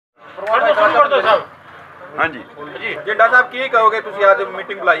हाँ जी जिंदा साहब की कहोगे तुसी आज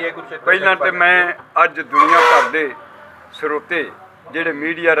मीटिंग बुलाई है कुछ पहला तो मैं अज दुनिया भर के ਸਰੋਤੇ ਜਿਹੜੇ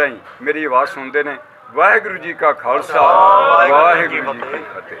ਮੀਡੀਆ ਰਾਹੀਂ मेरी आवाज़ सुनते हैं वाहिगुरू जी का खालसा वाहिगुरू जी की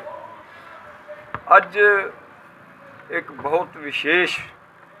फतेह। अज एक बहुत विशेष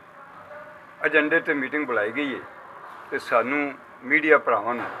एजेंडे ते मीटिंग बुलाई गई है तो सानू मीडिया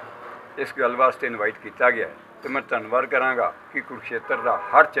भरावां नूं इस गल वास्ते इनवाइट किया गया है। तो मैं धन्नवाद करांगा कि कुरुक्षेत्र का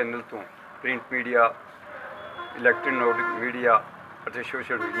हर चैनल तो प्रिंट मीडिया इलैक्ट्रॉनिक मीडिया और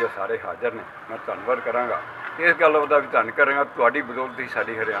सोशल मीडिया सारे हाज़र ने। मैं धन्नवाद करांगा इस गल का भी धन करांगा तुहाडी बदौलत ही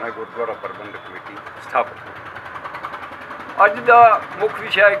साडी हरियाणा गुरुद्वारा प्रबंधक कमेटी स्थापित हुई। अज का मुख्य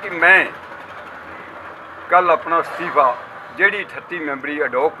विषय है कि मैं कल अपना अस्तीफा जिहड़ी 38 मैंबरी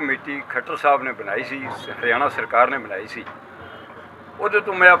अडोक कमेटी खट्टर साहब ने बनाई सी, हरियाणा सरकार ने बनाई सी, उहदे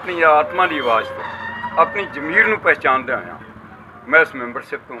तो मैं अपनी आत्मा की आवाज़ तो अपनी जमीर नूं पहचानदा आया मैं इस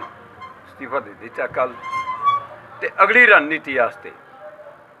मैंबरशिप तो अस्तीफा दे दिता कल। तो अगली रणनीति वास्ते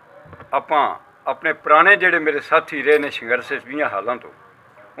आपां अपने पुराने जिहड़े मेरे साथी रहे ने संघर्ष 20 सालों तो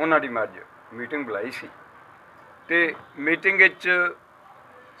उन्हां दी मैं अज मीटिंग बुलाई सी। ते मीटिंग विच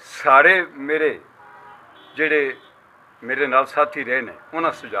सारे मेरे जिहड़े मेरे नाल साथी रहे ने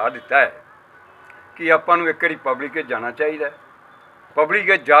उन्हां सुझाव दिता है कि आपां नूं एक वारी पब्लिक विच जाना चाहिए। पब्लिक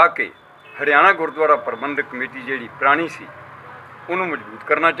विच जाके हरियाणा गुरुद्वारा प्रबंधक कमेटी जिहड़ी पुरानी सी उन्होंने मजबूत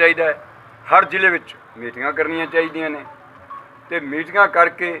करना चाहिए है। हर जिले विच मीटिंगां करनियां चाहिए ने ते मीटिंगां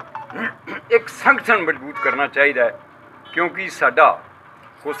करके एक संगठन मजबूत करना चाहिए है क्योंकि साडा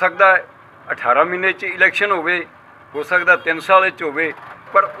हो सकता है 18 महीने इलैक्शन हो सकता 3 साल होवे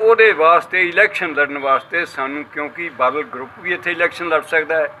पर उहदे वास्ते इलैक्शन लड़न वास्ते सानू क्योंकि बादल ग्रुप भी इत्थे इलैक्शन लड़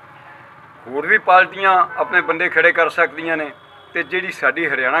सकता है, होर भी पार्टियां अपने बंदे खड़े कर सकदियां ने ते जिहड़ी साडी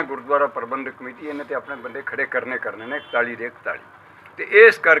हरियाणा गुरुद्वारा प्रबंधक कमेटी इन्हें ते अपने बंदे खड़े करने ने 41 दे 41। तो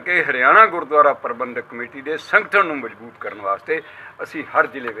इस करके हरियाणा गुरुद्वारा प्रबंधक कमेटी के संगठन को मजबूत करने वास्ते असी हर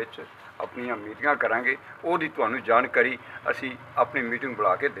जिले में अपनियां मीटिंगां करांगे। उहदी तुहानूं जानकारी असी अपनी मीटिंग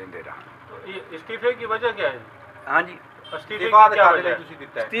बुला के देंदे रहांगे। इस्तीफे की वजह क्या है? हाँ जी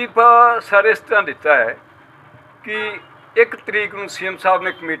इस्तीफा सर इस तरह दिता है कि 1 तरीक नूं सीएम साहब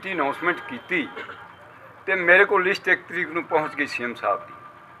ने कमेटी अनाउंसमेंट की तो मेरे को लिस्ट 1 तरीक नूं पहुँच गई सीएम साहब की,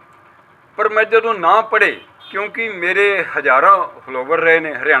 पर मैं जदों ना पढ़े क्योंकि मेरे हज़ारों फॉलोवर रहे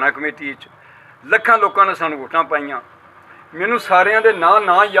ने हरियाणा कमेटी लखां लोगों ने सानूं वोटां पाईयां, मैनूं सारियां दे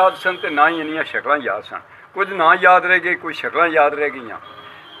ना याद सन ते ना ही इन्नियां शक्लां याद सन, कुछ ना याद रह गए कुछ शक्लां याद रह गईयां।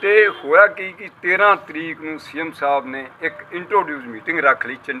 तो होया कि 13 तरीक नूं सीएम साहब ने एक इंट्रोड्यूस मीटिंग रख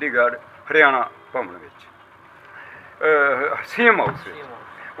ली चंडीगढ़ हरियाणा भवन विच सीएम हाउस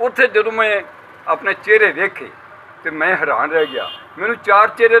विच। उत्थे जदों मैं अपने चेहरे देखे तो मैं हैरान रह गया। मैनूं 4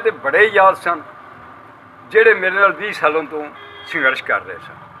 चेहरे तो बड़े याद सन ਜਿਹੜੇ मेरे नाल 20 सालों तो संघर्ष कर रहे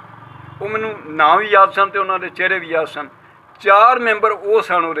सन, वो मैनूं नाम भी याद सन तो उन्होंने चेहरे भी याद सन। 4 मैंबर वो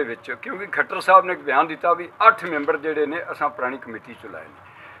सन उहदे विच क्योंकि खट्टर साहब ने एक बयान दिता भी 8 मैंबर जिहड़े ने असां पुरानी कमेटी चो लाए ने।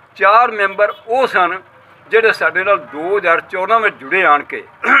 4 मैंबर वो सन जिहड़े साडे नाल 2014 में जुड़े आण के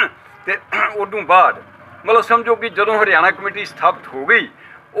ते उदों बाद मतलब समझो कि जदों हरियाणा कमेटी स्थापित हो गई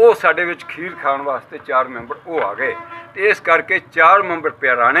वो साडे विच खीर खाण वास्ते 4 मैंबर वो आ गए। तो इस करके 4 मैंबर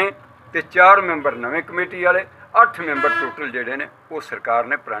पुराने तो 4 मैंबर नवे कमेटी वाले 8 मैंबर टोटल जिहड़े ने वो सरकार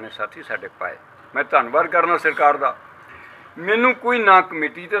ने पुराने साथी साडे पाए। मैं धन्नवाद करना सरकार का। मैनू कोई ना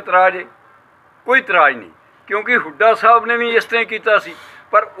कमेटी तो इतराज है कोई इतराज नहीं क्योंकि हुड्डा साहब ने भी इस तरह किया सी,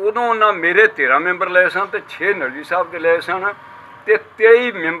 पर उदों ना मेरे 13 मैंबर लए सन तो 6 नरवी साहब के लए सन तो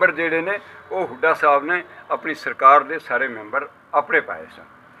 23 मैंबर जिहड़े ने वो हुड्डा साहब ने अपनी सरकार के सारे मैंबर अपने पाए सन।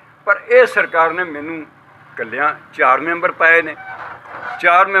 पर यह सरकार ने मैनू कल्लियां 4 मैंबर पाए ने,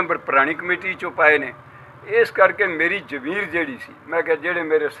 4 मैंबर पुरानी कमेटी चो पाए ने। इस करके मेरी जमीर जिहड़ी सी मैं कहा जिहड़े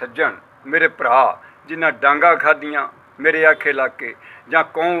मेरे सज्जन मेरे भरा जिन्हां डांगा खादियां मेरे आखे लग के जां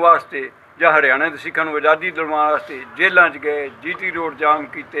कौम वास्ते जां हरियाणा के सिखां नूं आज़ादी दिलवाउण वास्ते जेलों च गए, जीटी रोड जाम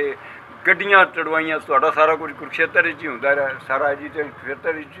किए, गड्डियां तड़वाइयां, तुहाडा सारा कुछ कुरुक्षेत्र ही हुंदा रहा, सारा एजीटेशन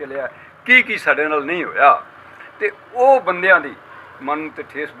कुरुक्षेत्र ही चलिया, की साडे नाल नहीं होया। तो वो बंदियां दी मन ते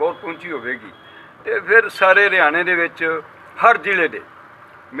ठेस बहुत पहुंची होवेगी। तो फिर सारे हरियाणे दे विच हर जिले दे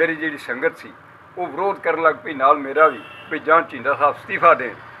मेरी जिहड़ी संगत सी वो विरोध कर लग पई, नाल मेरा भी जां झिंदा साहब इस्तीफा दें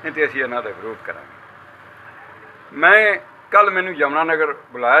नहीं तो असीं इन्हां दा विरोध करांगे। मैं कल मैनूं यमुनानगर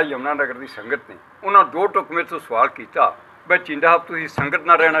बुलाया, यमुनानगर की संगत ने उन्होंने 2 टुक मेरे तो सवाल किया भाई झिंदा साहब तुसीं संगत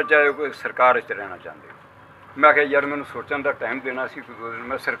ना रहना चाहे हो कोई सरकार च रहना चाहते हो। मैं कहा यार मैनूं सोचण का टाइम देना सी कोई 2 दिन,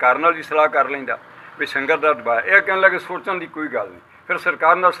 मैं सरकार नाल भी सलाह कर लैंदा भी संगत का दबाया। यह कहने लगे सोचण की कोई गल नहीं, फिर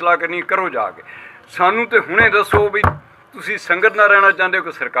सरकार नाल सलाह करनी करो जाके, सानू तो हुणे दसो भी तुसीं संगत ना रहना चाहते हो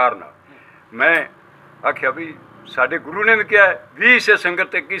कि सरकार नाल। मैं आख्या भी ਸਾਡੇ ਗੁਰੂ ਨੇ ਵੀ ਕਿਹਾ 20 ਹਿੱਸੇ ਸੰਗਤ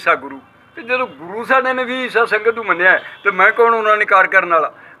ਤੇ 21 ਹਿੱਸਾ ਗੁਰੂ। ਤੇ ਜਦੋਂ ਗੁਰੂ ਸਾਡੇ ਨੇ 20 ਹਿੱਸਾ ਸੰਗਤ ਨੂੰ ਮੰਨਿਆ ਤੇ ਮੈਂ ਕੌਣ ਉਹਨਾਂ ਨੇ ਇਨਕਾਰ ਕਰਨ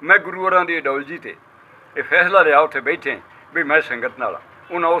ਵਾਲਾ। ਮੈਂ ਗੁਰੂ ਹੋਰਾਂ ਦੀ ਆਈਡੀਓਲੋਜੀ ਤੇ ਇਹ ਫੈਸਲਾ ਲਿਆ ਉੱਥੇ ਬੈਠੇ ਵੀ ਮੈਂ ਸੰਗਤ ਨਾਲ।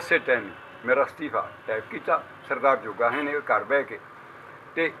 ਉਹਨਾਂ ਉਸੇ ਟਾਈਮ ਮੇਰਾ ਅਸਤੀਫਾ ਟਾਈਪ ਕੀਤਾ ਸਰਦਾਰ ਜੋਗਾ ਹੈ ਨੇ ਘਰ ਬਹਿ ਕੇ।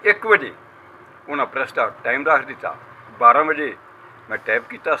 ਤੇ 1 ਵਜੇ ਉਹਨਾਂ ਪ੍ਰੈਸ ਦਾ ਟਾਈਮ ਰੱਖ ਦਿੱਤਾ, 12 ਵਜੇ ਮੈਂ ਟਾਈਪ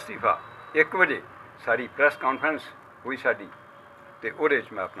ਕੀਤਾ ਅਸਤੀਫਾ, 1 ਵਜੇ ਸਾਰੀ ਪ੍ਰੈਸ ਕਾਨਫਰੰਸ ਹੋਈ ਸਾਡੀ ਤੇ ਉਹਦੇ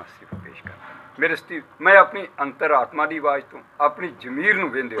 'ਚ ਮੈਂ ਆਪਣਾ ਅਸਤੀਫਾ ਪੇਸ਼ ਕਰਤਾ। ਮੇਰੇ ਮੈਂ ਆਪਣੀ ਅੰਤਰ ਆਤਮਾ ਦੀ ਆਵਾਜ਼ ਤੋਂ ਆਪਣੀ ਜ਼ਮੀਰ ਨੂੰ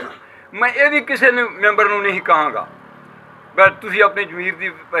ਵਹਿੰਦੇ ਹੋ। ਮੈਂ ਇਹ ਵੀ ਕਿਸੇ ਨੂੰ ਮੈਂਬਰ ਨੂੰ ਨਹੀਂ ਕਹਾਂਗਾ ਬਸ ਤੁਸੀਂ ਆਪਣੀ ਜ਼ਮੀਰ ਦੀ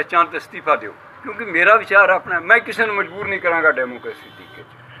ਪਹਿਚਾਣ ਤੇ ਅਸਤੀਫਾ ਦਿਓ, ਕਿਉਂਕਿ ਮੇਰਾ ਵਿਚਾਰ ਆਪਣਾ। ਮੈਂ ਕਿਸੇ ਨੂੰ ਮਜਬੂਰ ਨਹੀਂ ਕਰਾਂਗਾ ਡੈਮੋਕ੍ਰੇਸੀ ਤਰੀਕੇ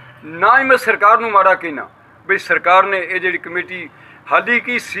 'ਚ। ਨਾ ਹੀ ਮੈਂ ਸਰਕਾਰ ਨੂੰ ਮਾੜਾ ਕਹਿਣਾ ਬਈ ਸਰਕਾਰ ਨੇ ਇਹ ਜਿਹੜੀ ਕਮੇਟੀ ਹਾਲੀ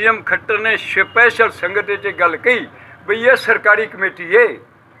ਕਿ CM ਖੱਟਰ ਨੇ ਸਪੈਸ਼ਲ ਸੰਗਤ 'ਚ ਗੱਲ ਕਹੀ ਬਈ ਇਹ ਸਰਕਾਰੀ ਕਮੇਟੀ ਹੈ।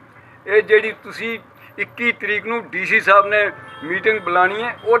 ਇਹ ਜਿਹੜੀ ਤੁਸੀਂ 21 ਤਰੀਕ ਨੂੰ DC ਸਾਹਿਬ ਨੇ ਮੀਟਿੰਗ ਬੁਲਾਣੀ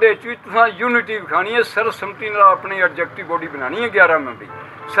ਹੈ, ਉਹਦੇ 'ਚ ਵੀ ਤੁਸੀਂ ਯੂਨਿਟੀ ਵਿਖਾਣੀ ਹੈ, ਸਰਬਸੰਮਤੀ ਨਾਲ ਆਪਣੀ ਐਗਜ਼ੈਕਟਿਵ ਬੋਡੀ ਬਣਾਉਣੀ ਹੈ 11 ਮੈਂਬਰੀ,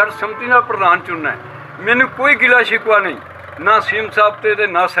 ਸਰਬਸੰਮਤੀ ਨਾਲ ਪ੍ਰਧਾਨ ਚੁਣਨਾ ਹੈ। ਮੈਨੂੰ ਕੋਈ ਗਿਲਾ ਸ਼ਿਕਵਾ ਨਹੀਂ ਨਾ CM ਸਾਹਿਬ ਤੇ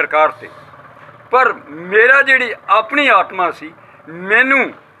ਨਾ ਸਰਕਾਰ ਤੇ, ਪਰ ਮੇਰਾ ਜਿਹੜੀ ਆਪਣੀ ਆਤਮਾ ਸੀ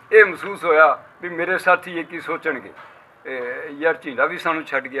ਮੈਨੂੰ ਇਹ ਮਹਿਸੂਸ ਹੋਇਆ ਵੀ ਮੇਰੇ ਸਾਥੀ ਇਹ ਕੀ ਸੋਚਣਗੇ। ਯਾਰ ਝੀਂਡਾ ਵੀ ਸਾਨੂੰ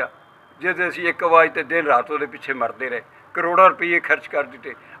ਛੱਡ ਗਿਆ ਜਿਹਦੇ ਅਸੀਂ ਇੱਕ ਆਵਾਜ਼ ਤੇ ਦਿਨ ਰਾਤ ਉਹਦੇ ਪਿੱਛੇ ਮਰਦੇ ਰਹੇ, ਕਰੋੜਾਂ ਰੁਪਏ ਖਰਚ ਕਰ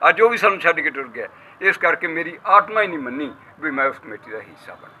ਦਿੱਤੇ, ਅੱਜ ਉਹ ਵੀ ਸਾਨੂੰ ਛੱਡ ਕੇ ਟੁਰ ਗਿਆ। ਇਸ ਕਰਕੇ ਮੇਰੀ ਆਤਮਾ ਹੀ ਨਹੀਂ ਮੰਨੀ ਵੀ ਮੈਂ ਉਸ ਕਮੇਟੀ ਦਾ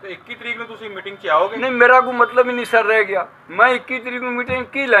ਹਿੱਸਾ ਬਣਾ। ਤੇ 21 ਤਰੀਕ ਨੂੰ ਤੁਸੀਂ ਮੀਟਿੰਗ 'ਚ ਆਓਗੇ? ਨਹੀਂ, ਮੇਰਾ ਕੋਈ ਮਤਲਬ ਹੀ ਨਹੀਂ ਸਰ ਰਹਿ ਗਿਆ। ਮੈਂ 21 ਤਰੀਕ ਨੂੰ ਮੀਟਿੰਗ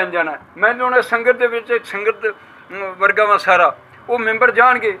ਕੀ ਲੈਣ ਜਾਣਾ। ਮੈਨੂੰ ਉਹਨਾਂ ਸੰਗਤ ਦੇ ਵਿੱਚ ਇੱਕ ਸੰਗਤ ਵਰਗਾ ਵਾ ਸਾਰਾ, ਉਹ ਮੈਂਬਰ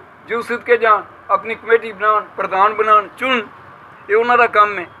ਜਾਣਗੇ ਜੋ ਸਿੱਧ ਕੇ ਜਾਣ, ਆਪਣੀ ਕਮੇਟੀ ਬਣਾਉਣ, ਪ੍ਰਧਾਨ ਬਣਾਉਣ, ਚੁਣ, ਇਹ ਉਹਨਾਂ ਦਾ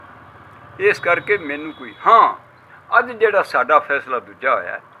ਕੰਮ ਹੈ। ਇਸ ਕਰਕੇ ਮੈਨੂੰ ਕੋਈ ਅੱਜ ਜਿਹੜਾ ਸਾਡਾ ਫੈਸਲਾ ਦੂਜਾ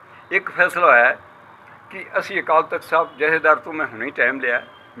ਹੋਇਆ, ਇੱਕ ਫੈਸਲਾ ਹੋਇਆ ਕਿ ਅਸੀਂ ਅਕਾਲ ਤਖਤ ਸਾਹਿਬ ਜਥੇਦਾਰ ਤੋਂ ਮੈਂ ਹੁਣੇ ਟਾਈਮ ਲਿਆ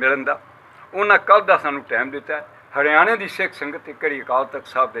ਮਿਲਣ ਦਾ, ਉਹਨਾਂ ਕੱਲ੍ਹ ਦਾ ਸਾਨੂੰ ਟਾਈਮ ਦਿੱਤਾ ਹੈ। ਹਰਿਆਣੇ ਦੀ ਸਿੱਖ ਸੰਗਤ ਇੱਕ ਵਾਰੀ ਅਕਾਲ ਤਖਤ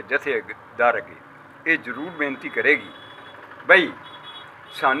ਸਾਹਿਬ ਦੇ ਜਥੇਦਾਰ ਅੱਗੇ ਇਹ ਜ਼ਰੂਰ ਬੇਨਤੀ ਕਰੇਗੀ ਬਈ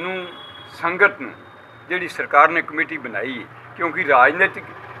ਸਾਨੂੰ ਸੰਗਤ ਨੂੰ ਜਿਹੜੀ ਸਰਕਾਰ ਨੇ ਕਮੇਟੀ ਬਣਾਈ ਹੈ, ਕਿਉਂਕਿ ਰਾਜਨੀਤਿਕ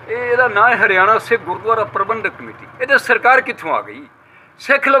ਇਹਦਾ ਨਾਂ ਹੈ ਹਰਿਆਣਾ ਸਿੱਖ ਗੁਰਦੁਆਰਾ ਪ੍ਰਬੰਧਕ ਕਮੇਟੀ, ਇਹਦੇ ਸਰਕਾਰ ਕਿੱਥੋਂ ਆ ਗਈ।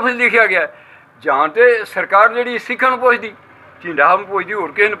 ਸਿੱਖ ਲਫ਼ਜ਼ ਲਿਖਿਆ ਗਿਆ ਜਾਂ ਤੇ ਸਰਕਾਰ ਜਿਹੜੀ ਸਿੱਖਾਂ ਨੂੰ ਪੁੱਛਦੀ, ਝੀਂਡਾ ਨੂੰ ਪੁੱਛਦੀ,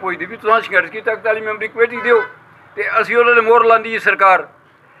 ਹੋਰ ਕਿਸੇ ਨੂੰ ਪੁੱਛਦੀ ਵੀ ਤੁਸੀਂ ਸੰਘਰਸ਼ ਕੀਤਾ 41 ਮੈਂਬਰੀ ਕਮੇਟੀ ਦਿਓ, ਤੇ ਅਸੀਂ ਉਹਨਾਂ ਦੇ ਮੋਹਰ ਲਾਉਂਦੀ ਸਰਕਾਰ।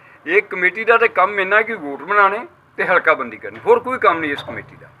 ਇਹ ਕਮੇਟੀ ਦਾ ਤਾਂ ਕੰਮ ਇੰਨਾ ਕਿ ਵੋਟ ਬਣਾਉਣੇ ਤੇ ਹਲਕਾਬੰਦੀ ਕਰਨੀ, ਹੋਰ ਕੋਈ ਕੰਮ ਨਹੀਂ ਇਸ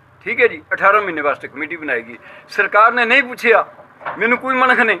ਕਮੇਟੀ ਦਾ। ਠੀਕ ਹੈ ਜੀ, 18 ਮਹੀਨੇ ਵਾਸਤੇ ਕਮੇਟੀ ਬਣਾਏਗੀ। ਸਰਕਾਰ ਨੇ ਨਹੀਂ ਪੁੱਛਿਆ, ਮੈਨੂੰ ਕੋਈ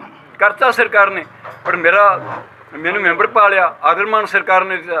ਮਨਖ ਨਹੀਂ ਕਰਤਾ ਸਰਕਾਰ ਨੇ, ਪਰ ਮੈਨੂੰ ਮੈਂਬਰ ਪਾ ਲਿਆ, ਆਦਰਮਾਨ ਸਰਕਾਰ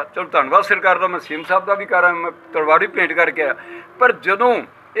ਨੇ ਦਿੱਤਾ। ਚਲੋ ਧੰਨਵਾਦ ਸਰਕਾਰ ਦਾ, ਮੈਂ CM ਸਾਹਿਬ ਦਾ ਵੀ ਕਰਾਂ, ਮੈਂ ਤਲਵਾਰ ਵੀ ਭੇਂਟ ਕਰਕੇ ਆਇਆ। ਪਰ ਜਦੋਂ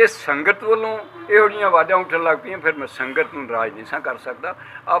ਇਹ ਸੰਗਤ ਵੱਲੋਂ ਇਹੋ ਜਿਹੀਆਂ ਆਵਾਜ਼ਾਂ ਉੱਠਣ ਲੱਗ ਪਈਆਂ, ਫਿਰ ਮੈਂ ਸੰਗਤ ਨੂੰ ਨਾਰਾਜ਼ ਨਹੀਂ ਸਾਂ ਕਰ ਸਕਦਾ।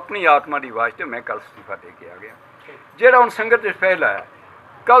 ਆਪਣੀ ਆਤਮਾ ਦੀ ਆਵਾਜ਼ 'ਤੇ ਮੈਂ ਕੱਲ੍ਹ ਅਸਤੀਫਾ ਦੇ ਕੇ ਆ ਗਿਆ। ਜਿਹੜਾ ਹੁਣ ਸੰਗਤ 'ਚ ਫੈਲ ਆਇਆ,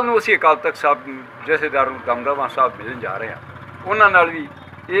 ਕੱਲ੍ਹ ਨੂੰ ਅਸੀਂ ਅਕਾਲ ਤਖਤ ਸਾਹਿਬ ਜਥੇਦਾਰ ਨੂੰ ਦਮਦਮਾ ਸਾਹਿਬ ਮਿਲਣ ਜਾ ਰਹੇ ਹਾਂ। ਉਹਨਾਂ ਨਾਲ ਵੀ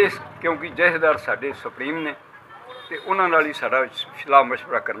ਕਿਉਂਕਿ ਜਥੇਦਾਰ ਸਾਡੇ ਸੁਪਰੀਮ ਨੇ ਤੇ ਉਹਨਾਂ ਨਾਲ ਹੀ ਸਾਡਾ ਸਲਾਹ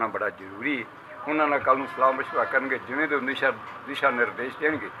ਮਸ਼ਵਰਾ ਕਰਨਾ ਬੜਾ ਜ਼ਰੂਰੀ ਹੈ। ਉਹਨਾਂ ਨਾਲ ਕੱਲ੍ਹ ਨੂੰ ਸਲਾਹ ਮਸ਼ਵਰਾ ਕਰਨਗੇ, ਜਿਵੇਂ ਦੇ ਦਿਸ਼ਾ ਨਿਰਦੇਸ਼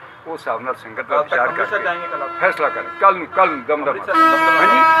ਦੇਣਗੇ ਉਸ ਹਿਸਾਬ ਨਾਲ ਸੰਗਤ ਦਾ ਵਿਚਾਰ ਕਰਕੇ ਫੈਸਲਾ ਕਰੇ। ਕੱਲ੍ਹ ਨੂੰ ਦਮਦਮਾ,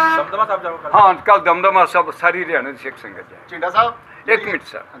 ਹਾਂਜੀ ਦਮਦਮਾ ਸਾਹਿਬ ਜਾਓਗੇ? ਹਾਂ, ਕੱਲ੍ਹ ਦਮਦਮਾ ਸਾਹਿਬ ਸਾਰੀ ਹਰਿਆਣਾ ਦੀ ਸਿੱਖ ਸੰਗਤ ਜਾਏ। ਝੀਂਡਾ ਸਾਹਿਬ ਇੱਕ ਮਿੰਟ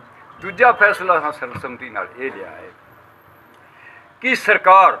ਸਰ, ਦੂਜਾ ਫੈਸਲਾ ਸਰਬਸੰਮਤੀ ਨਾਲ ਇਹ ਲਿਆ ਹੈ ਕਿ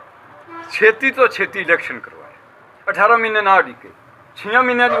ਸਰਕਾਰ ਛੇਤੀ ਤੋਂ ਛੇਤੀ ਇਲੈਕਸ਼ਨ ਕਰਵਾਏ। 18 ਮਹੀਨੇ ਨਾ ਅੜੀਕੇ, 6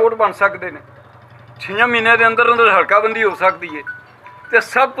 ਮਹੀਨਿਆਂ ਦੀ ਵੋਟ ਬਣ ਸਕਦੇ ਨੇ, 6 ਮਹੀਨਿਆਂ ਦੇ ਅੰਦਰ ਹਲਕਾਬੰਦੀ ਹੋ ਸਕਦੀ ਹੈ। ਤੇ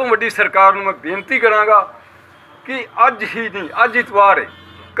ਸਭ ਤੋਂ ਵੱਡੀ ਸਰਕਾਰ ਨੂੰ ਮੈਂ ਬੇਨਤੀ ਕਰਾਂਗਾ ਕਿ ਅੱਜ ਹੀ ਨਹੀਂ, ਅੱਜ ਇਤਵਾਰ ਹੈ,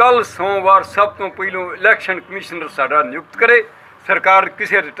 ਕੱਲ੍ਹ ਸੋਮਵਾਰ ਸਭ ਤੋਂ ਪਹਿਲੋਂ ਇਲੈਕਸ਼ਨ ਕਮਿਸ਼ਨਰ ਸਾਡਾ ਨਿਯੁਕਤ ਕਰੇ। ਸਰਕਾਰ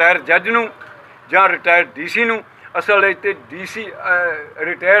ਕਿਸੇ ਰਿਟਾਇਰ ਜੱਜ ਨੂੰ ਜਾਂ ਰਿਟਾਇਰ DC ਨੂੰ, ਅਸਲ ਵਿੱਚ ਤੇ DC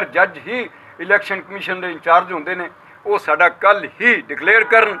ਰਿਟਾਇਰ ਜੱਜ ਹੀ ਇਲੈਕਸ਼ਨ ਕਮਿਸ਼ਨ ਦੇ ਇੰਚਾਰਜ ਹੁੰਦੇ ਨੇ, ਉਹ ਸਾਡਾ ਕੱਲ੍ਹ ਹੀ ਡਿਕਲੇਅਰ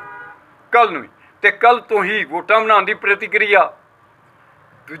ਕਰਨ, ਕੱਲ੍ਹ ਨੂੰ ਹੀ, ਅਤੇ ਕੱਲ੍ਹ ਤੋਂ ਹੀ ਵੋਟਾਂ ਬਣਾਉਣ ਦੀ ਪ੍ਰਤੀਕਿਰਿਆ,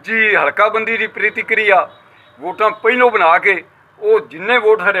 ਦੂਜੀ ਹਲਕਾਬੰਦੀ ਦੀ ਪ੍ਰਤੀਕਿਰਿਆ, ਵੋਟਾਂ ਪਹਿਲੋਂ ਬਣਾ ਕੇ ਉਹ ਜਿੰਨੇ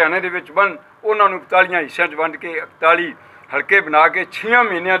ਵੋਟ ਹਰਿਆਣੇ ਦੇ ਵਿੱਚ ਬਣ ਉਹਨਾਂ ਨੂੰ 41 ਹਿੱਸਿਆਂ 'ਚ ਵੰਡ ਕੇ 41 ਹਲਕੇ ਬਣਾ ਕੇ 6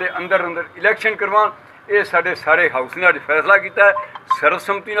 ਮਹੀਨਿਆਂ ਦੇ ਅੰਦਰ ਇਲੈਕਸ਼ਨ ਕਰਵਾਉਣ। ਇਹ ਸਾਡੇ ਸਾਰੇ ਹਾਊਸ ਨੇ ਅੱਜ ਫੈਸਲਾ ਕੀਤਾ ਹੈ,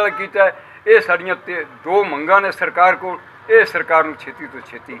 ਸਰਬਸੰਮਤੀ ਨਾਲ ਕੀਤਾ ਹੈ। ਇਹ ਸਾਡੀਆਂ 2 ਮੰਗਾਂ ਨੇ ਸਰਕਾਰ ਕੋਲ, ये सरकार में छेती तो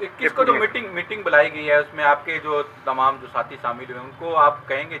छेती। किसको जो मीटिंग बुलाई गई है उसमें आपके जो तमाम जो साथी शामिल हुए उनको आप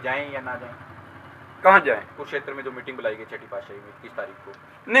कहेंगे जाएं या ना जाएं? कहाँ जाएं? कुरुक्षेत्र में जो मीटिंग बुलाई गई छठी पातशाही में 21 तारीख को।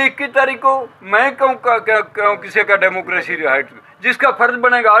 नहीं 21 तारीख को मैं कहूँ किसी का डेमोक्रेसी राइट, जिसका फर्ज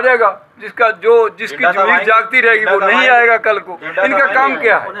बनेगा आ जाएगा, जिसकी जमीर जागती रहेगी वो नहीं आएगा कल को। इनका काम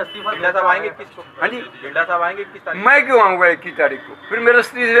क्या है? हाँ जी, जिंदा साहब आएंगे 21 तारीख। मैं क्यों आऊँगा 21 तारीख को? फिर मेरे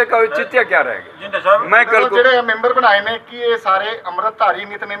स्त्री का औचित्य क्या रहेगा? मैं कल को ਜਿਹੜੇ ਮੈਂਬਰ ਬਣਾਏ ਨੇ ਕਿ ਇਹ ਸਾਰੇ ਅੰਮ੍ਰਿਤਧਾਰੀ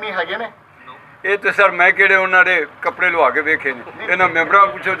ਨਿਤਨੇਮੀ ਹੈਗੇ ਨੇ? ਇਹ ਤੇ ਸਰ ਮੈਂ ਕਿਹੜੇ ਉਹਨਾਂ ਦੇ ਕੱਪੜੇ ਲਵਾ ਕੇ ਵੇਖੇ ਨੇ, ਇਹਨਾਂ ਮੈਂਬਰਾਂ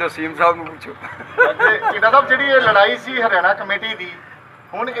ਨੂੰ ਪੁੱਛੋ ਜਾਂ ਸੀਐਮ ਸਾਹਿਬ ਨੂੰ ਪੁੱਛੋ। ਜਿੰਦਾ ਸਾਹਿਬ ਜਿਹੜੀ ਇਹ ਲੜਾਈ ਸੀ ਹਰਿਆਣਾ ਕਮੇਟੀ ਦੀ,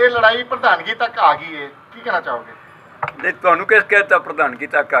 ਹੁਣ ਇਹ ਲੜਾਈ ਪ੍ਰਧਾਨਗੀ ਤੱਕ ਆ ਗਈ ਹੈ। ਕੀ ਕਹਿਣਾ ਚਾਹੋਗੇ? ਨਹੀਂ, ਤੁਹਾਨੂੰ ਕਿਸ ਕਹਿਤਾ ਪ੍ਰਧਾਨਗੀ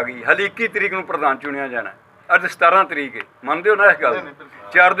ਤੱਕ ਆ ਗਈ? ਹਾਲੇ 21 ਤਰੀਕ ਨੂੰ ਪ੍ਰਧਾਨ ਚੁਣਿਆ ਜਾਣਾ। ਅੱਜ 17 ਤਰੀਕ ਹੈ, ਮੰਨਦੇ ਹੋ ਨਾ ਇਸ ਗੱਲ ਨੂੰ?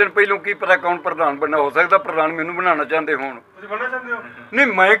 4 ਦਿਨ ਪਹਿਲੋਂ ਕੀ ਪਤਾ ਕੌਣ ਪ੍ਰਧਾਨ ਬਣਨਾ। ਹੋ ਸਕਦਾ ਪ੍ਰਧਾਨ ਮੈਨੂੰ ਬਣਾਉਣਾ ਚਾਹੁੰਦੇ ਹੋਣ। ਤੁਸੀਂ ਬਣਨਾ ਚਾਹੁੰਦੇ ਹੋ? ਨਹੀਂ,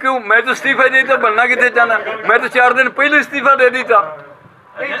 ਮੈਂ ਕਿਉਂ? ਮੈਂ ਤਾਂ ਅਸਤੀਫਾ ਦੇ ਦਿੱਤਾ, ਬਣਨਾ ਕਿੱਥੇ ਚਾਹਨਾ? ਮੈਂ ਤਾਂ 4 ਦਿਨ ਪਹਿਲਾਂ ਅਸਤੀਫਾ ਦੇ ਦਿੱਤਾ।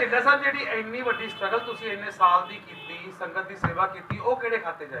 ਨਹੀਂ ਝਿੰਦਾ ਸਾਹਿਬ, ਜਿਹੜੀ ਇੰਨੀ ਵੱਡੀ ਸਟਰਗਲ ਤੁਸੀਂ ਇੰਨੇ ਸਾਲ ਦੀ ਕੀਤੀ, ਸੰਗਤ ਦੀ ਸੇਵਾ ਕੀਤੀ, ਉਹ ਕਿਹੜੇ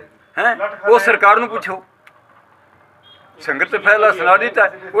ਖਾਤੇ ਜਾਏਗੀ? ਹੈ ਉਹ ਸਰਕਾਰ ਨੂੰ ਪੁੱਛੋ। ਸੰਗਤ ਤੇ ਫੈਸਲਾ ਸੁਣਾ ਦਿੱਤਾ,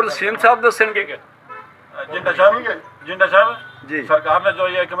 ਉਹ ਸੀਐਮ ਸਾਹਿਬ ਦੱਸਣਗੇ। जिंदा साहब जी। सरकार ने जो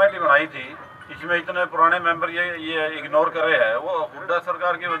ये कमेटी बनाई थी, इसमें इतने पुराने मेंबर ये इग्नोर कर रहे हैं, वो हुड्डा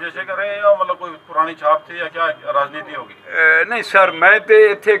सरकार की वजह से कर रहे हैं या मतलब कोई पुरानी छाप थी या क्या राजनीति होगी? नहीं सर, मैं तो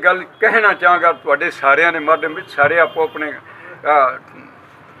इत्थे गल कहना चाहांगा तुहाडे सारिਆਂ ਦੇ माध्यम ਵਿੱਚ, ਸਾਰੇ ਆਪੋ ਆਪਣੇ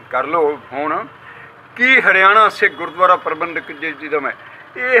कर लो फोन कि हरियाणा सिख गुरुद्वारा प्रबंधक जी ਦਾ मैं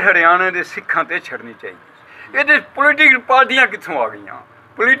ਇਹ ਹਰਿਆਣੇ ਦੇ ਸਿੱਖਾਂ ਤੇ ਛੱਡਣੀ ਚਾਹੀਦੀ। ਇਹਦੇ ਪੋਲੀਟੀਕਲ ਪਾਰਟੀਆਂ ਕਿੱਥੋਂ ਆ ਗਈਆਂ?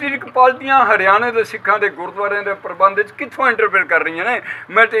 ਪੋਲੀਟੀਕਲ ਪਾਰਟੀਆਂ ਹਰਿਆਣੇ ਦੇ ਸਿੱਖਾਂ ਦੇ ਗੁਰਦੁਆਰਿਆਂ ਦੇ ਪ੍ਰਬੰਧ ਵਿੱਚ ਕਿੱਥੋਂ ਇੰਟਰਫੇਅਰ ਕਰ ਰਹੀਆਂ ਨੇ?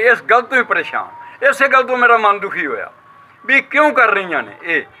 ਮੈਂ ਤੇ ਇਸ ਗੱਲ ਤੋਂ ਹੀ ਪਰੇਸ਼ਾਨ। ਇਸੇ ਗੱਲ ਤੋਂ ਮੇਰਾ ਮਨ ਦੁਖੀ ਹੋਇਆ ਵੀ ਕਿਉਂ ਕਰ ਰਹੀਆਂ ਨੇ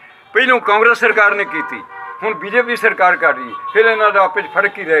ਇਹ। ਪਹਿਲੋਂ ਕਾਂਗਰਸ ਸਰਕਾਰ ਨੇ ਕੀਤੀ, ਹੁਣ ਬੀਜੇਪੀ ਸਰਕਾਰ ਕਰ ਰਹੀ, ਫਿਰ ਇਹਨਾਂ ਦਾ ਆਪਸ 'ਚ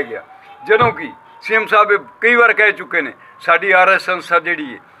ਫਰਕ ਹੀ ਰਹਿ ਗਿਆ। ਜਦੋਂ ਕਿ ਸੀਐਮ ਸਾਹਿਬ ਕਈ ਵਾਰ ਕਹਿ ਚੁੱਕੇ ਨੇ ਸਾਡੀ RSS ਸੰਸਥਾ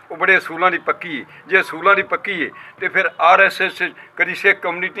ਜਿਹੜੀ ਹੈ ਉਹ ਬੜੇ ਅਸੂਲਾਂ ਦੀ ਪੱਕੀ ਹੈ। ਜੇ ਅਸੂਲਾਂ ਦੀ ਪੱਕੀ ਹੈ ਤੇ ਫਿਰ RSS ਕਦੀ ਸਿੱਖ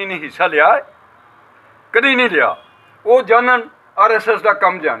ਕਮਿਊਨਿਟੀ ਨੇ ਹਿੱਸਾ ਲਿਆ ਹੈ? ਕਦੀ ਨਹੀਂ ਲਿਆ। ਉਹ ਜਾਣਨ RSS ਦਾ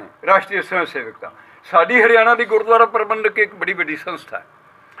ਕੰਮ ਜਾਣੇ, ਰਾਸ਼ਟਰੀ ਸਵੈ ਸੇਵਕ ਦਾ। ਸਾਡੀ ਹਰਿਆਣਾ ਦੀ ਗੁਰਦੁਆਰਾ ਪ੍ਰਬੰਧਕ ਇੱਕ ਬੜੀ ਵੱਡੀ ਸੰਸਥਾ ਹੈ,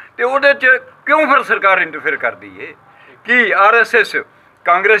 ਤੇ ਉਹਦੇ 'ਚ ਕਿਉਂ ਫਿਰ ਸਰਕਾਰ ਇੰਟਰਫੇਅਰ ਕਰਦੀ ਹੈ? ਕਿ RSS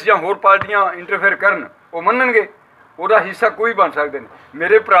ਕਾਂਗਰਸ ਜਾਂ ਹੋਰ ਪਾਰਟੀਆਂ ਇੰਟਰਫੇਅਰ ਕਰਨ ਉਹ ਮੰਨਣਗੇ? ਉਹਦਾ ਹਿੱਸਾ ਕੋਈ ਬਣ ਸਕਦੇ ਨੇ।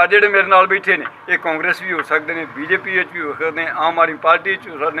 ਮੇਰੇ ਭਰਾ ਜਿਹੜੇ ਮੇਰੇ ਨਾਲ ਬੈਠੇ ਨੇ ਇਹ ਕਾਂਗਰਸ ਵੀ ਹੋ ਸਕਦੇ ਨੇ, BJP ਵਿੱਚ ਵੀ ਹੋ ਸਕਦੇ ਨੇ, ਆਮ ਆਦਮੀ ਪਾਰਟੀ 'ਚ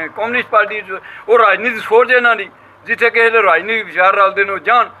ਹੋ ਸਕਦੇ ਨੇ, ਕਮਿਊਨਿਸਟ ਪਾਰਟੀ 'ਚ। ਉਹ ਰਾਜਨੀਤੀ ਸੋਚ ਇਹਨਾਂ ਦੀ, ਜਿੱਥੇ ਕਿਸੇ ਦੇ ਰਾਜਨੀਤਿਕ ਵਿਚਾਰ ਰਲਦੇ ਨੇ ਉਹ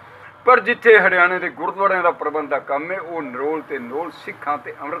ਜਾਣ। ਪਰ ਜਿੱਥੇ ਹਰਿਆਣੇ ਦੇ ਗੁਰਦੁਆਰਿਆਂ ਦਾ ਪ੍ਰਬੰਧ ਦਾ ਕੰਮ ਹੈ ਉਹ ਨਰੋਲ ਤੇ ਨਰੋਲ ਸਿੱਖਾਂ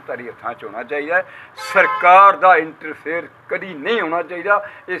ਤੇ ਅੰਮ੍ਰਿਤਧਾਰੀ ਹੱਥਾਂ 'ਚ ਹੋਣਾ ਚਾਹੀਦਾ ਹੈ। ਸਰਕਾਰ ਦਾ ਇੰਟਰਫੇਅਰ ਕਦੀ ਨਹੀਂ ਹੋਣਾ ਚਾਹੀਦਾ।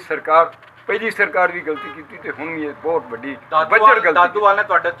 ਇਹ ਸਰਕਾਰ ਪਹਿਲੀ ਸਰਕਾਰ ਵੀ ਗਲਤੀ ਕੀਤੀ ਤੇ ਹੁਣ ਵੀ ਇਹ ਬਹੁਤ ਵੱਡੀ ਬੱਜਰ ਗਲਤੀ। ਦਾਦੂਵਾਲ ਨੇ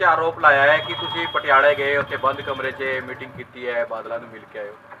ਤੁਹਾਡੇ ਤੇ ਆਰੋਪ ਲਾਇਆ ਹੈ ਕਿ ਤੁਸੀਂ ਪਟਿਆਲੇ ਗਏ, ਉੱਥੇ ਬੰਦ ਕਮਰੇ 'ਚ ਮੀਟਿੰਗ ਕੀਤੀ ਹੈ, ਬਾਦਲਾਂ ਨੂੰ ਮਿਲ ਕੇ ਆਏ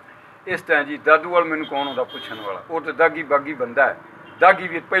ਹੋ। ਇਸ ਤਰ੍ਹਾਂ ਜੀ ਦਾਦੂਵਾਲ ਮੈਨੂੰ ਕੌਣ ਹੁੰਦਾ ਪੁੱਛਣ ਵਾਲਾ? ਉਹ ਤਾਂ ਦਾਗੀ ਬਾਗੀ ਬੰਦਾ ਹੈ। ਦਾਗੀ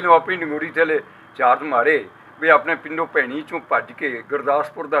ਵੀ ਪਹਿਲੋਂ ਆਪਣੀ ਡੰਗੋਰੀ ਥੱਲੇ ਚਾਰਜ ਮਾਰੇ ਵੀ ਆਪਣੇ ਪਿੰਡੋਂ ਭੈਣੀ 'ਚੋਂ ਭੱਜ ਕੇ,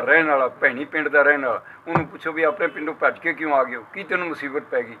 ਗੁਰਦਾਸਪੁਰ ਦਾ ਰਹਿਣ ਵਾਲਾ, ਭੈਣੀ ਪਿੰਡ ਦਾ ਰਹਿਣ ਵਾਲਾ, ਉਹਨੂੰ ਪੁੱਛੋ ਵੀ ਆਪਣੇ ਪਿੰਡੋਂ ਭੱਜ ਕੇ ਕਿਉਂ ਆ ਗਏ ਹੋ? ਕੀ ਤੈਨੂੰ ਮੁਸੀਬਤ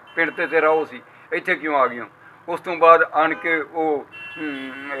ਪੈ ਗਈ? ਪਿੰਡ ਤੇ ਤੇਰਾ ਉਹ ਸੀ, ਇੱਥੇ ਕਿਉਂ ਆ ਗਏ ਹੋ? ਉਸ ਤੋਂ ਬਾਅਦ ਆਣ ਕੇ ਉਹ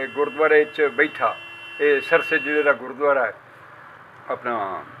ਗੁਰਦੁਆਰੇ 'ਚ ਬੈਠਾ, ਇਹ ਸਰਸੇ ਜ਼ਿਲ੍ਹੇ ਦਾ ਗੁਰਦੁਆਰਾ ਹੈ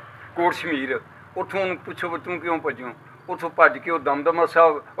ਆਪਣਾ ਕੋਟ ਸ਼ਮੀਰ, ਉੱਥੋਂ ਉਹਨੂੰ ਪੁੱਛੋ ਵੀ ਤੂੰ ਕਿਉਂ ਭੱਜਿਓ? ਉੱਥੋਂ ਭੱਜ ਕੇ ਉਹ ਦਮਦਮਾ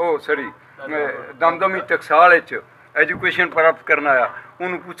ਸਾਹਿਬ, ਉਹ ਸੌਰੀ ਦਮਦਮੀ ਟਕਸਾਲ ਵਿੱਚ ਐਜੂਕੇਸ਼ਨ ਪ੍ਰਾਪਤ ਕਰਨ ਆਇਆ।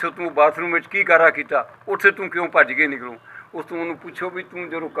 ਉਹਨੂੰ ਪੁੱਛੋ ਤੂੰ ਬਾਥਰੂਮ ਵਿੱਚ ਕੀ ਕਾਰਾ ਕੀਤਾ? ਉੱਥੇ ਤੂੰ ਕਿਉਂ ਭੱਜ ਕੇ ਨਿਕਲੂ? ਉਸ ਤੋਂ ਉਹਨੂੰ ਪੁੱਛੋ ਵੀ ਤੂੰ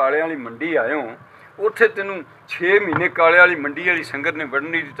ਜਦੋਂ ਕਾਲਿਆਂ ਵਾਲੀ ਮੰਡੀ ਆਏ ਹੋ, ਉੱਥੇ ਤੈਨੂੰ 6 ਮਹੀਨੇ ਕਾਲਿਆਂ ਵਾਲੀ ਮੰਡੀ ਵਾਲੀ ਸੰਗਤ ਨੇ ਵੜਨ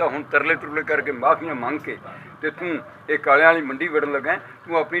ਨਹੀਂ ਦਿੱਤਾ, ਹੁਣ ਤਰਲੇ ਤੁਰਲੇ ਕਰਕੇ ਮਾਫੀਆਂ ਮੰਗ ਕੇ ਤੇ ਤੂੰ ਇਹ ਕਾਲਿਆਂ ਵਾਲੀ ਮੰਡੀ ਵੜਨ ਲੱਗਾ।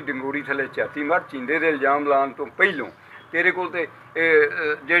 ਤੂੰ ਆਪਣੀ ਡੰਗੋਰੀ ਥੱਲੇ ਝਾਤੀ ਮਾਰ। ਚੀਂਦੇ ਦੇ ਇਲਜ਼ਾਮ ਲਾਉਣ ਤੋਂ ਪਹਿਲੋਂ ਤੇਰੇ ਕੋਲ ਤੇ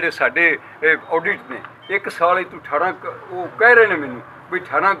ਜਿਹੜੇ ਸਾਡੇ ਆਡਿਟ ਨੇ 1 ਸਾਲ ਹੀ ਤੂੰ 18 ਉਹ ਕਹਿ ਰਹੇ ਨੇ ਮੈਨੂੰ ਵੀ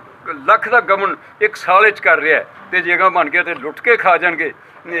 18 ਲੱਖ ਦਾ ਗਮਨ 1 ਸਾਲ ਵਿੱਚ ਕਰ ਰਿਹਾ, ਤੇ ਜੇਗਾ ਬਣ ਗਿਆ ਤੇ ਲੁੱਟ ਕੇ ਖਾ ਜਾਣਗੇ,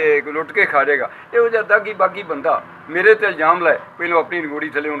 ਲੁੱਟ ਕੇ ਖਾ ਜਾਏਗਾ। ਇਹੋ ਜਿਹਾ ਦਾਗੀ ਬਾਗੀ ਬੰਦਾ ਮੇਰੇ ਤੇ ਇਲਜ਼ਾਮ ਲਾਏ, ਪਹਿਲਾਂ ਆਪਣੀ ਨਗੋੜੀ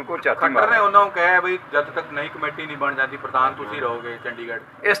ਥੱਲੇ ਉਹਨਾਂ ਕੋਲ ਝਾਤੀ ਮਾਰ। ਖੱਟਰ ਨੇ ਉਹਨਾਂ ਨੂੰ ਕਿਹਾ ਬਈ ਜਦ ਤੱਕ ਨਈ ਕਮੇਟੀ ਨਹੀਂ ਬਣ ਜਾਂਦੀ ਪ੍ਰਧਾਨ ਤੁਸੀਂ ਰਹੋਗੇ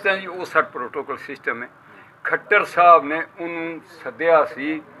ਚੰਡੀਗੜ੍ਹ। ਇਸ ਤਰ੍ਹਾਂ ਜੀ ਉਹ ਸਾਡਾ ਪ੍ਰੋਟੋਕੋਲ ਸਿਸਟਮ ਹੈ। ਖੱਟਰ ਸਾਹਿਬ ਨੇ ਉਹਨੂੰ ਸੱਦਿਆ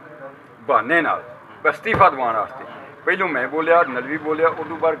ਸੀ ਬਹਾਨੇ ਨਾਲ ਅਸਤੀਫਾ ਦਿਵਾਉਣ ਵਾਸਤੇ। ਪਹਿਲੋਂ ਮੈਂ ਬੋਲਿਆ, ਨਲਵੀ ਬੋਲਿਆ,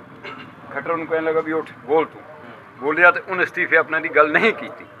 ਉਦੋਂ ਬਾਅਦ ਖੱਟਰ ਨੂੰ ਕਹਿਣ ਲੱਗਾ ਵੀ ਉੱਠ ਬੋਲ। ਤੂੰ ਬੋਲਿਆ ਤੇ ਉਹਨੇ ਅਸਤੀਫੇ ਆਪਣੇ ਦੀ ਗੱਲ ਨਹੀਂ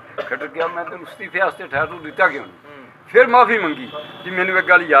ਕੀਤੀ। ਖੱਟਰ ਕਿਹਾ ਮੈਂ ਤੈਨੂੰ ਅਸਤੀਫੇ ਵਾਸਤੇ ਠਹਿਰ ਤੂੰ ਦਿੱਤਾ ਕਿਉਂ ਨਹੀਂ? ਫਿਰ ਮਾਫੀ ਮੰਗੀ ਜੀ ਮੈਨੂੰ ਇਹ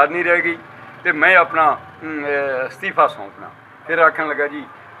ਗੱਲ ਯਾਦ ਨਹੀਂ ਰਹਿ ਗਈ ਤੇ ਮੈਂ ਆਪਣਾ ਅਸਤੀਫਾ ਸੌਂਪਣਾ। ਫਿਰ ਆਖਣ ਲੱਗਾ ਜੀ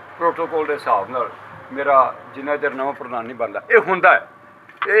ਪ੍ਰੋਟੋਕੋਲ ਦੇ ਹਿਸਾਬ ਨਾਲ ਮੇਰਾ ਜਿੰਨਾ ਚਿਰ ਨਵਾਂ ਪ੍ਰਧਾਨ ਨਹੀਂ ਬਣਦਾ, ਇਹ ਹੁੰਦਾ ਹੈ,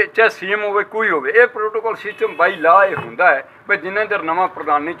 ਇਹ ਚਾਹੇ CM ਹੋਵੇ ਕੋਈ ਹੋਵੇ, ਇਹ ਪ੍ਰੋਟੋਕੋਲ ਸਿਸਟਮ ਬਾਈ ਲਾ ਇਹ ਹੁੰਦਾ ਹੈ ਵੀ ਜਿੰਨਾ ਚਿਰ ਨਵਾਂ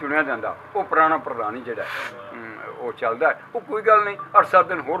ਪ੍ਰਧਾਨ ਨਹੀਂ ਚੁਣਿਆ ਜਾਂਦਾ ਉਹ ਪੁਰਾਣਾ ਪ੍ਰਧਾਨ ਹੀ ਜਿਹੜਾ ਉਹ ਚੱਲਦਾ। ਉਹ ਕੋਈ ਗੱਲ ਨਹੀਂ, 8-7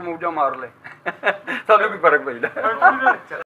 ਦਿਨ ਹੋਰ ਮੌਜਾਂ ਮਾਰ ਲੈ, ਸਾਨੂੰ ਵੀ ਫਰਕ ਪੈਂਦਾ।